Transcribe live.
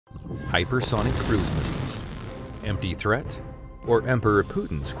Hypersonic cruise missiles. Empty threat or Emperor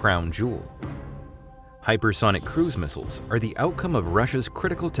Putin's crown jewel? Hypersonic cruise missiles are the outcome of Russia's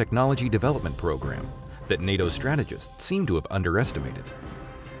critical technology development program that NATO strategists seem to have underestimated.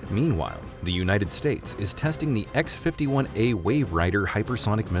 Meanwhile, the United States is testing the X-51A WaveRider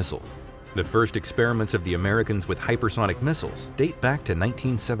hypersonic missile. The first experiments of the Americans with hypersonic missiles date back to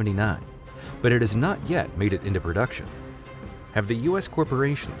 1979, but it has not yet made it into production. Have the U.S.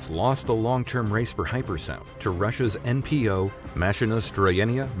 corporations lost the long-term race for hypersound to Russia's NPO,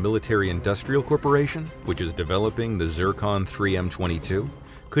 Mashinostroyenia Military-Industrial Corporation, which is developing the Zircon 3M22?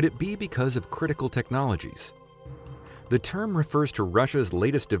 Could it be because of critical technologies? The term refers to Russia's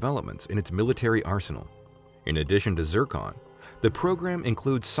latest developments in its military arsenal. In addition to Zircon, the program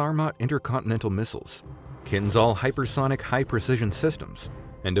includes Sarmat intercontinental missiles, Kinzhal hypersonic high-precision systems,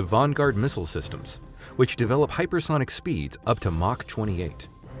 and Vanguard missile systems, which develop hypersonic speeds up to Mach 28.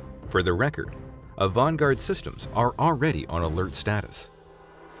 For the record, Vanguard systems are already on alert status.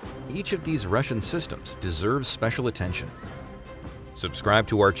 Each of these Russian systems deserves special attention. Subscribe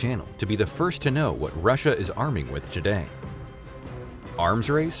to our channel to be the first to know what Russia is arming with today. Arms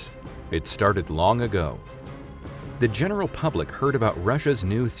race? It started long ago. The general public heard about Russia's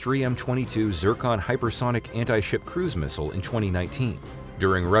new 3M22 Zircon hypersonic anti-ship cruise missile in 2019.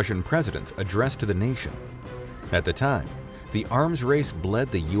 During Russian president's address to the nation. At the time, the arms race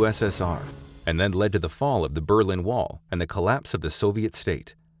bled the USSR and then led to the fall of the Berlin Wall and the collapse of the Soviet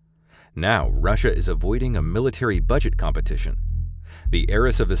state. Now Russia is avoiding a military budget competition. The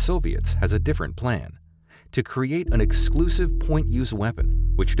heiress of the Soviets has a different plan: to create an exclusive point-use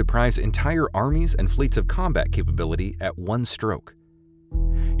weapon which deprives entire armies and fleets of combat capability at one stroke.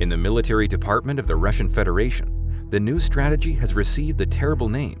 In the military department of the Russian Federation, the new strategy has received the terrible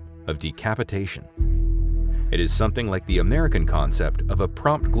name of decapitation. It is something like the American concept of a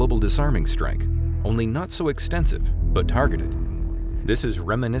prompt global disarming strike, only not so extensive, but targeted. This is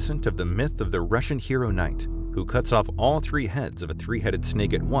reminiscent of the myth of the Russian hero knight, who cuts off all three heads of a three-headed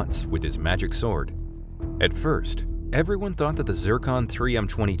snake at once with his magic sword. At first, everyone thought that the Zircon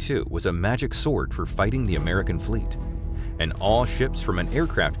 3M22 was a magic sword for fighting the American fleet, and all ships from an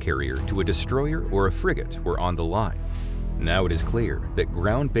aircraft carrier to a destroyer or a frigate were on the line. Now it is clear that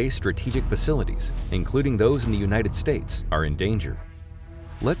ground-based strategic facilities, including those in the United States, are in danger.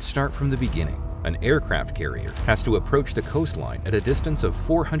 Let's start from the beginning. An aircraft carrier has to approach the coastline at a distance of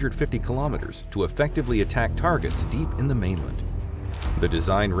 450 kilometers to effectively attack targets deep in the mainland. The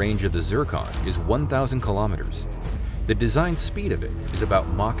design range of the Zircon is 1,000 kilometers. The design speed of it is about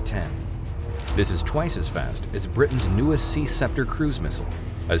Mach 10. This is twice as fast as Britain's newest Sea Scepter cruise missile.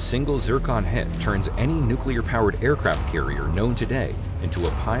 A single Zircon hit turns any nuclear-powered aircraft carrier known today into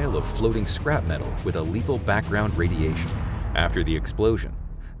a pile of floating scrap metal with a lethal background radiation. After the explosion,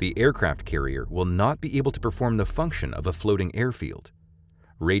 the aircraft carrier will not be able to perform the function of a floating airfield.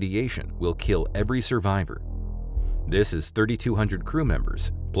 Radiation will kill every survivor. This is 3,200 crew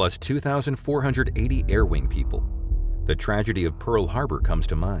members, plus 2,480 air wing people. The tragedy of Pearl Harbor comes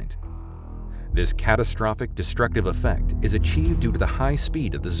to mind. This catastrophic destructive effect is achieved due to the high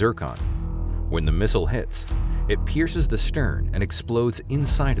speed of the Zircon. When the missile hits, it pierces the stern and explodes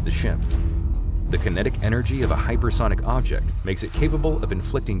inside of the ship. The kinetic energy of a hypersonic object makes it capable of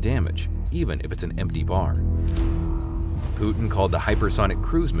inflicting damage, even if it's an empty bar. Putin called the hypersonic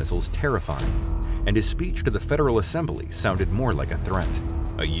cruise missiles terrifying, and his speech to the Federal Assembly sounded more like a threat.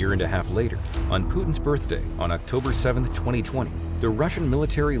 A year and a half later, on Putin's birthday on October 7, 2020, the Russian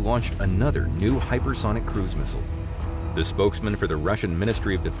military launched another new hypersonic cruise missile. The spokesman for the Russian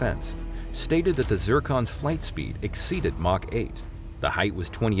Ministry of Defense stated that the Zircon's flight speed exceeded Mach 8, the height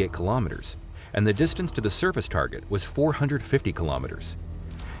was 28 kilometers, and the distance to the surface target was 450 kilometers.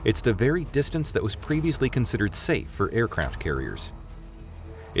 It's the very distance that was previously considered safe for aircraft carriers.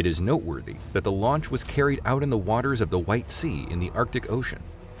 It is noteworthy that the launch was carried out in the waters of the White Sea in the Arctic Ocean,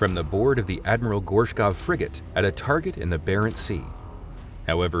 from the board of the Admiral Gorshkov frigate at a target in the Barents Sea.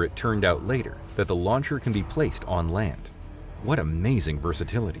 However, it turned out later that the launcher can be placed on land. What amazing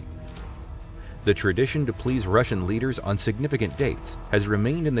versatility! The tradition to please Russian leaders on significant dates has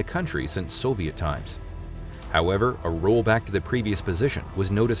remained in the country since Soviet times. However, a rollback to the previous position was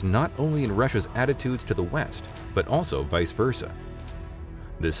noticed not only in Russia's attitudes to the West, but also vice versa.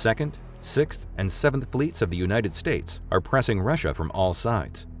 The 2nd, 6th, and 7th fleets of the United States are pressing Russia from all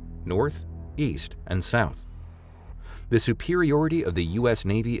sides, north, east, and south. The superiority of the U.S.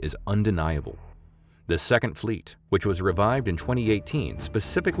 Navy is undeniable. The 2nd Fleet, which was revived in 2018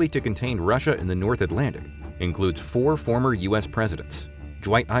 specifically to contain Russia in the North Atlantic, includes 4 former U.S. presidents: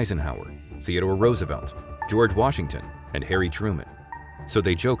 Dwight Eisenhower, Theodore Roosevelt, George Washington, and Harry Truman. so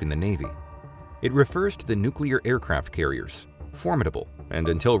they joke in the Navy. It refers to the nuclear aircraft carriers, formidable, and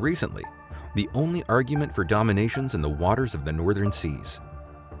until recently, the only argument for dominations in the waters of the northern seas.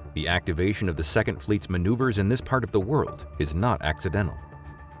 The activation of the Second Fleet's maneuvers in this part of the world is not accidental.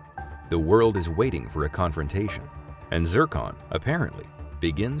 The world is waiting for a confrontation, and Zircon, apparently,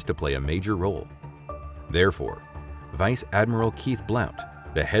 begins to play a major role. Therefore, Vice Admiral Keith Blount,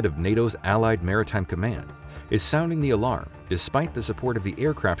 the head of NATO's Allied Maritime Command, is sounding the alarm despite the support of the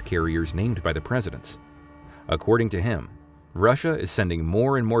aircraft carriers named by the presidents. According to him, Russia is sending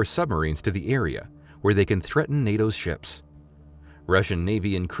more and more submarines to the area where they can threaten NATO's ships. Russian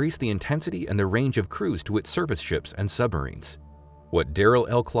Navy increased the intensity and the range of crews to its surface ships and submarines. What Daryl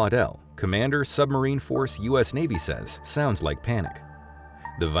L. Claudel, Commander Submarine Force U.S. Navy says sounds like panic.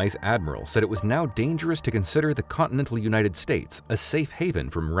 The Vice Admiral said it was now dangerous to consider the continental United States a safe haven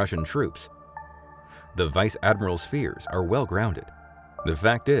from Russian troops. The Vice Admiral's fears are well grounded. The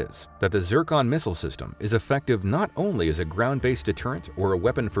fact is that the Zircon missile system is effective not only as a ground-based deterrent or a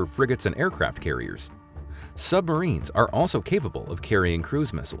weapon for frigates and aircraft carriers. Submarines are also capable of carrying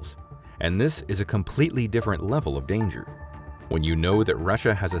cruise missiles, and this is a completely different level of danger. When you know that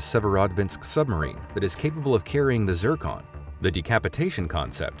Russia has a Severodvinsk submarine that is capable of carrying the Zircon, the decapitation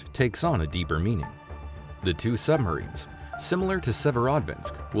concept takes on a deeper meaning. The two submarines, similar to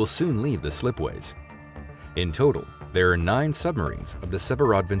Severodvinsk, will soon leave the slipways. In total, there are 9 submarines of the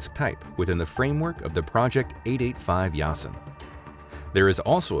Severodvinsk type within the framework of the Project 885 Yasen. There is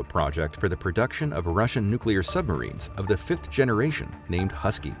also a project for the production of Russian nuclear submarines of the 5th generation named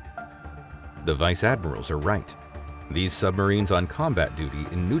Husky. The Vice Admirals are right. These submarines on combat duty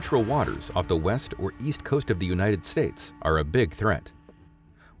in neutral waters off the west or east coast of the United States are a big threat.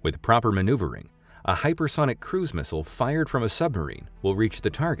 With proper maneuvering, a hypersonic cruise missile fired from a submarine will reach the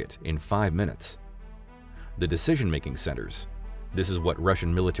target in 5 minutes. The decision-making centers. This is what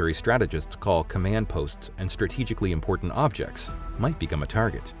Russian military strategists call command posts and strategically important objects, might become a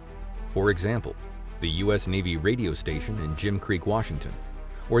target. For example, the U.S. Navy radio station in Jim Creek, Washington,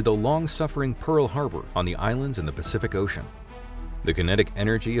 or the long-suffering Pearl Harbor on the islands in the Pacific Ocean. The kinetic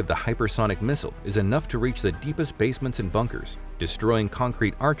energy of the hypersonic missile is enough to reach the deepest basements and bunkers, destroying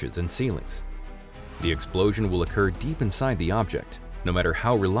concrete arches and ceilings. The explosion will occur deep inside the object, no matter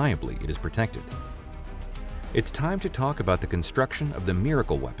how reliably it is protected. It's time to talk about the construction of the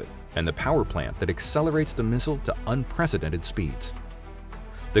miracle weapon and the power plant that accelerates the missile to unprecedented speeds.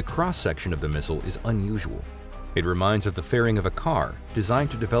 The cross-section of the missile is unusual. It reminds of the fairing of a car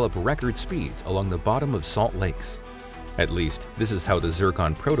designed to develop record speeds along the bottom of salt lakes. At least, this is how the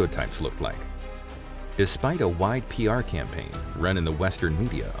Zircon prototypes looked like. Despite a wide PR campaign run in the Western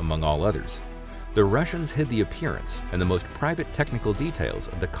media, among all others, the Russians hid the appearance and the most private technical details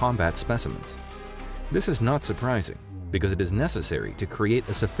of the combat specimens. This is not surprising, because it is necessary to create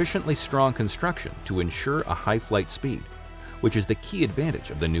a sufficiently strong construction to ensure a high flight speed, which is the key advantage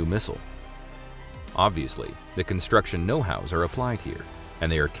of the new missile. Obviously, the construction know-hows are applied here, and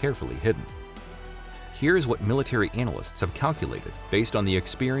they are carefully hidden. Here's what military analysts have calculated based on the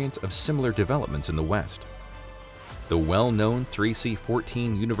experience of similar developments in the West. The well-known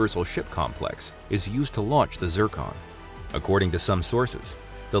 3C-14 Universal Ship Complex is used to launch the Zircon. According to some sources,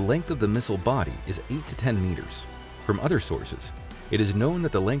 the length of the missile body is 8 to 10 meters. From other sources, it is known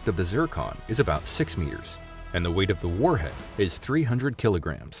that the length of the Zircon is about 6 meters, and the weight of the warhead is 300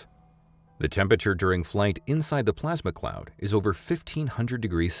 kilograms. The temperature during flight inside the plasma cloud is over 1500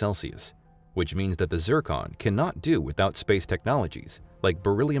 degrees Celsius, which means that the Zircon cannot do without space technologies like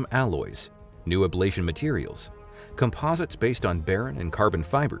beryllium alloys, new ablation materials, composites based on barren and carbon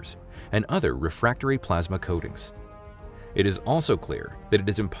fibers, and other refractory plasma coatings. It is also clear that it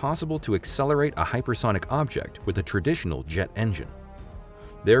is impossible to accelerate a hypersonic object with a traditional jet engine.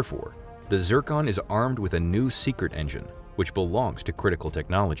 Therefore, the Zircon is armed with a new secret engine, which belongs to Critical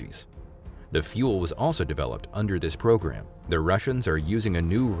Technologies. The fuel was also developed under this program. The Russians are using a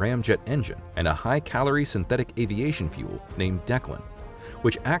new ramjet engine and a high-calorie synthetic aviation fuel named Declan,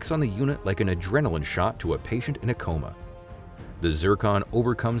 which acts on the unit like an adrenaline shot to a patient in a coma. The Zircon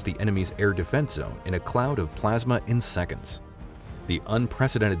overcomes the enemy's air defense zone in a cloud of plasma in seconds. The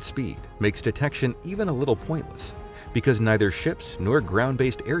unprecedented speed makes detection even a little pointless, because neither ships nor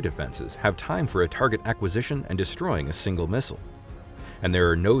ground-based air defenses have time for a target acquisition and destroying a single missile. And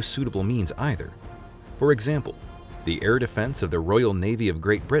there are no suitable means either. For example, the air defense of the Royal Navy of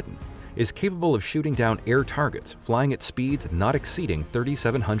Great Britain is capable of shooting down air targets flying at speeds not exceeding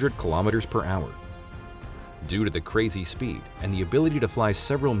 3,700 kilometers per hour. Due to the crazy speed and the ability to fly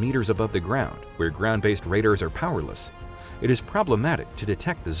several meters above the ground where ground-based radars are powerless, it is problematic to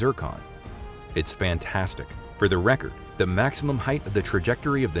detect the Zircon. It's fantastic. For the record, The maximum height of the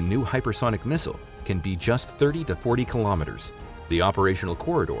trajectory of the new hypersonic missile can be just 30 to 40 kilometers. The operational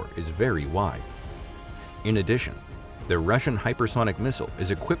corridor is very wide. In addition, the Russian hypersonic missile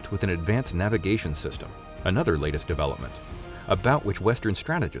is equipped with an advanced navigation system, another latest development, about which Western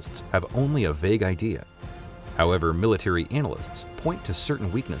strategists have only a vague idea. However, military analysts point to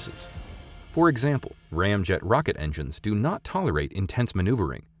certain weaknesses. For example, ramjet rocket engines do not tolerate intense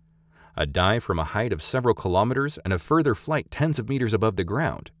maneuvering. A dive from a height of several kilometers and a further flight tens of meters above the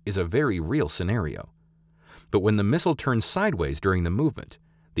ground is a very real scenario. But when the missile turns sideways during the movement,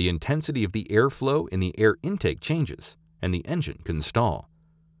 the intensity of the airflow in the air intake changes, and the engine can stall.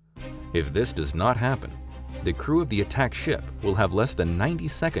 If this does not happen, the crew of the attack ship will have less than 90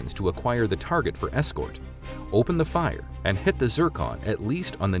 seconds to acquire the target for escort, open the fire, and hit the Zircon at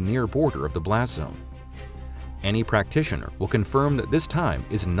least on the near border of the blast zone. Any practitioner will confirm that this time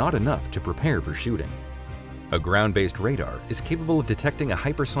is not enough to prepare for shooting. A ground-based radar is capable of detecting a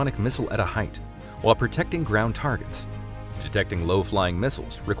hypersonic missile at a height, while protecting ground targets. Detecting low-flying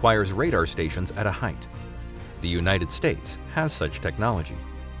missiles requires radar stations at a height. The United States has such technology.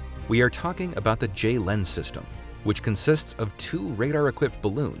 We are talking about the J-lens system, which consists of two radar-equipped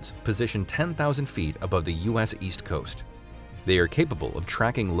balloons positioned 10,000 feet above the U.S. East Coast. They are capable of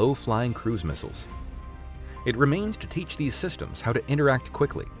tracking low-flying cruise missiles. It remains to teach these systems how to interact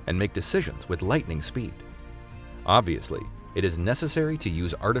quickly and make decisions with lightning speed. Obviously, it is necessary to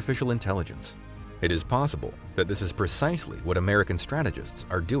use artificial intelligence. It is possible that this is precisely what American strategists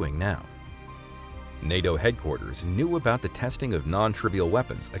are doing now. NATO headquarters knew about the testing of non-trivial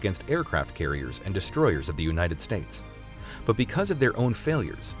weapons against aircraft carriers and destroyers of the United States. But because of their own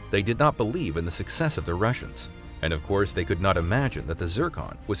failures, they did not believe in the success of the Russians. And of course, they could not imagine that the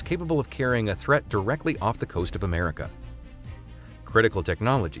Zircon was capable of carrying a threat directly off the coast of America. Critical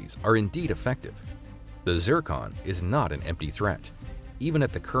technologies are indeed effective. The Zircon is not an empty threat, even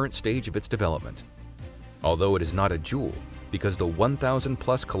at the current stage of its development. Although it is not a jewel, because the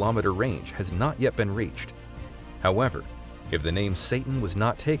 1,000+ kilometer range has not yet been reached. However, if the name Satan was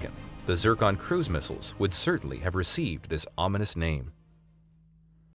not taken, the Zircon cruise missiles would certainly have received this ominous name.